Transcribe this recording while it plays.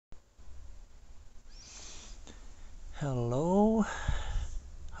Hello,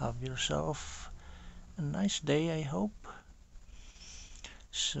 have yourself a nice day, I hope.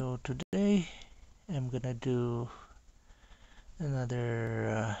 So today I'm gonna do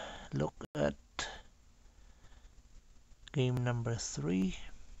another look at game number 3,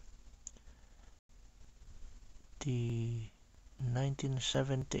 the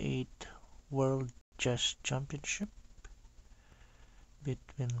 1978 World Chess Championship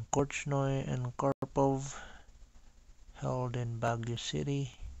between Korchnoi and Karpov, held in Baguio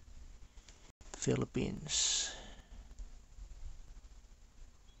City, Philippines.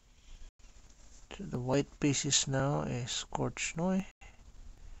 So the white pieces now is Korchnoi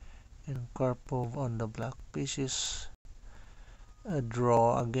and Karpov on the black pieces. A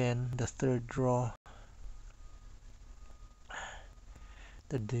draw again, the third draw.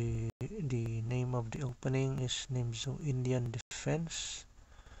 The name of the opening is Nimzo Indian Defense,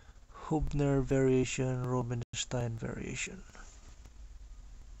 Hubner variation, Rubinstein variation.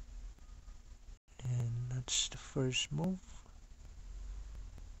 And that's the first move.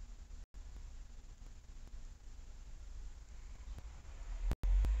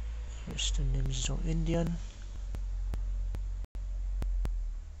 Here's the Nimzo Indian.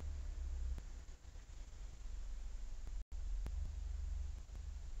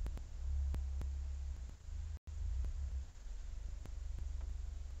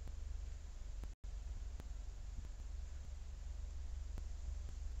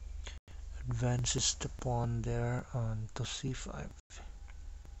 Advances the pawn there on to c5.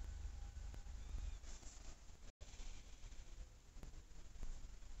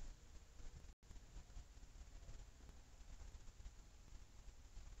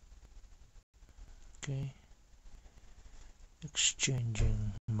 Okay,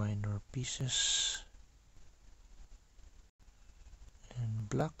 exchanging minor pieces, and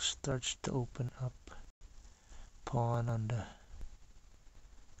black starts to open up pawn on the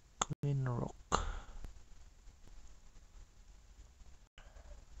queen rook.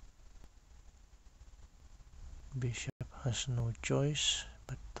 Bishop has no choice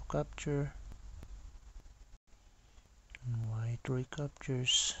but to capture, and white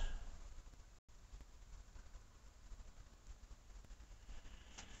recaptures.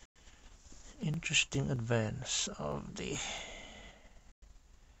 Interesting advance of the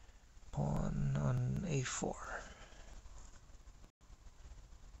pawn on a4.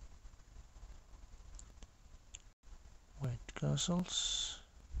 White castles,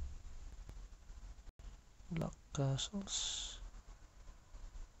 black castles,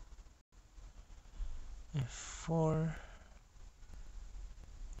 f4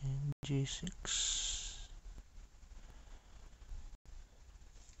 and g6.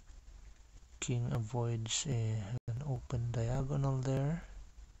 King avoids an open diagonal there,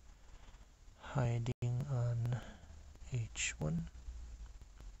 hiding on h1.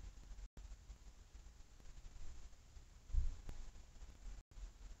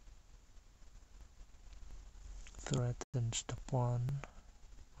 Threatens the pawn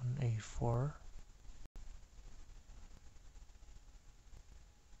on a4.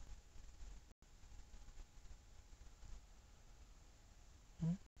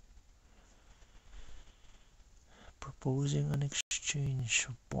 Proposing an exchange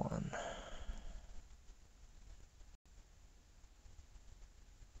of pawn.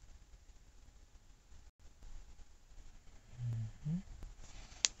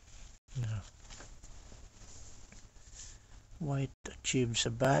 Now, white achieves a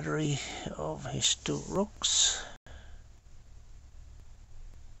battery of his two rooks.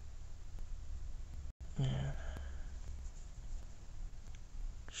 Yeah.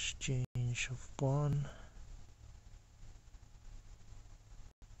 Exchange of pawn.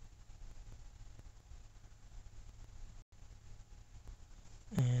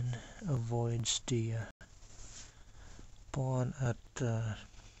 And avoids the pawn at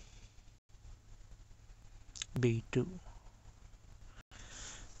b2.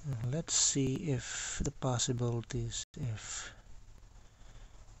 Let's see if the possibilities if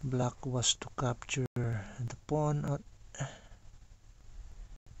black was to capture the pawn at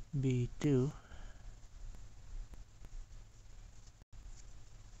b2.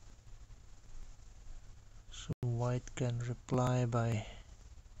 So white can reply by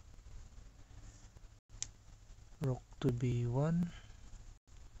rook to b1.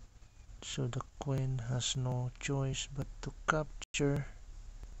 So the queen has no choice but to capture.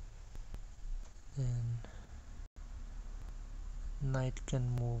 Then knight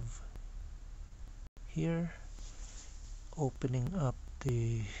can move here, opening up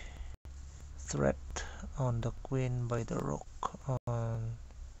the threat on the queen by the rook on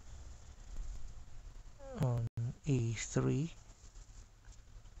a3.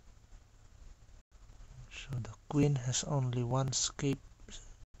 So the queen has only one escape,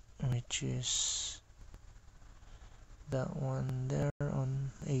 which is that one there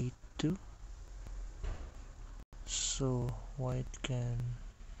on a2. So white can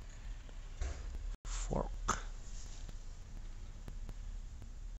fork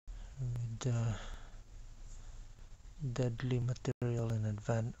with the deadly material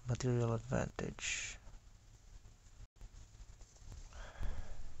and material advantage.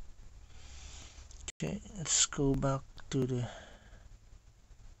 Okay, let's go back to the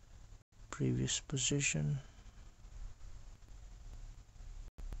previous position.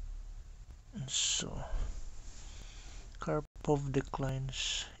 So Karpov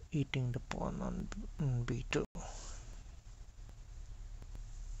declines eating the pawn on b2.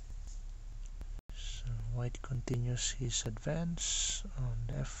 So white continues his advance on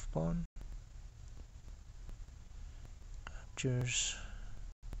the f pawn, captures,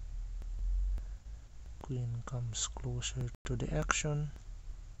 queen comes closer to the action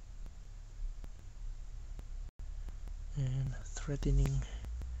and threatening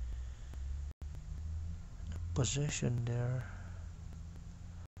possession there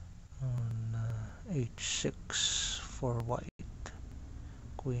on h6 for white.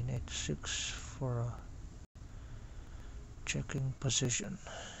 Queen h6 for a checking position,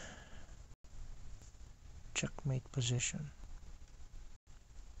 checkmate position.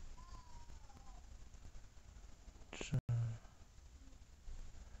 So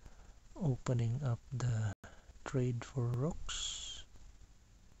opening up the trade for rooks,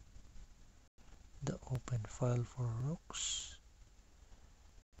 the open file for rooks.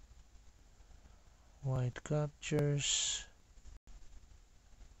 White captures,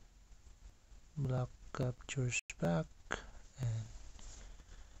 black captures back, and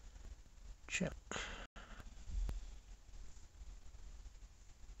check.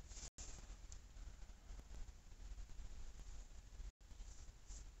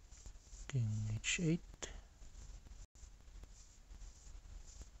 King h8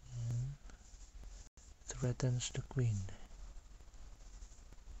 and threatens the queen.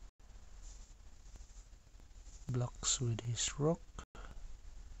 Blocks with his rook.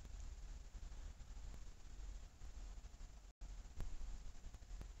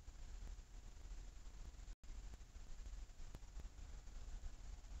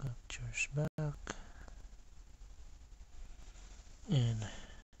 Captures back and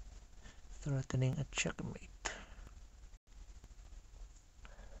threatening a checkmate.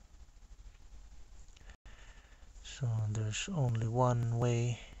 So there's only one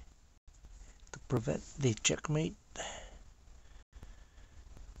way to prevent the checkmate,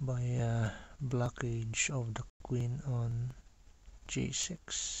 by a blockage of the queen on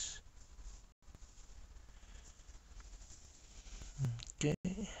g6. Okay.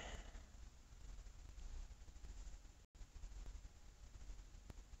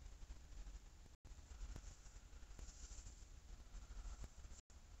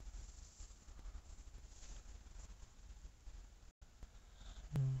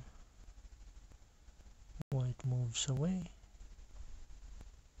 White moves away.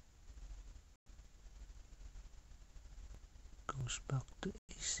 Goes back to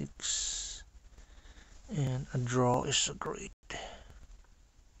e6. And a draw is agreed.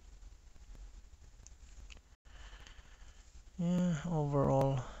 Yeah,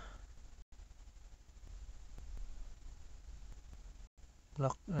 overall,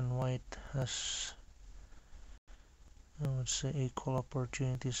 black and white has, I would say, equal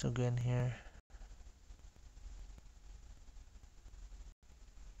opportunities again here.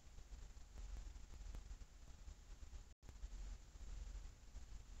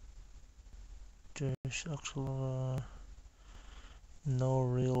 There's actually no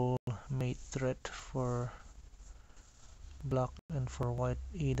real mate threat for black and for white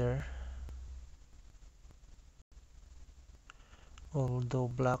either, although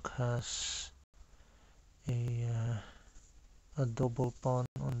black has a double pawn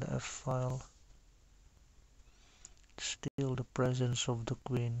on the f file. Still the presence of the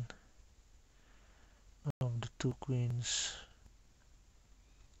queen, of the two queens,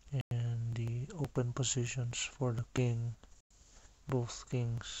 and the open positions for the king, both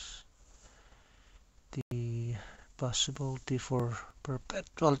kings. The possibility for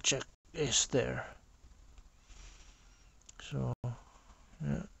perpetual check is there. So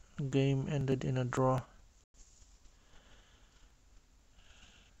yeah, game ended in a draw.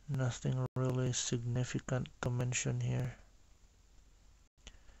 Nothing really significant to mention here.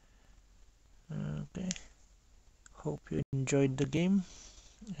 Okay, hope you enjoyed the game,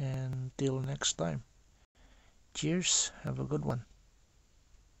 and till next time. Cheers. Have a good one.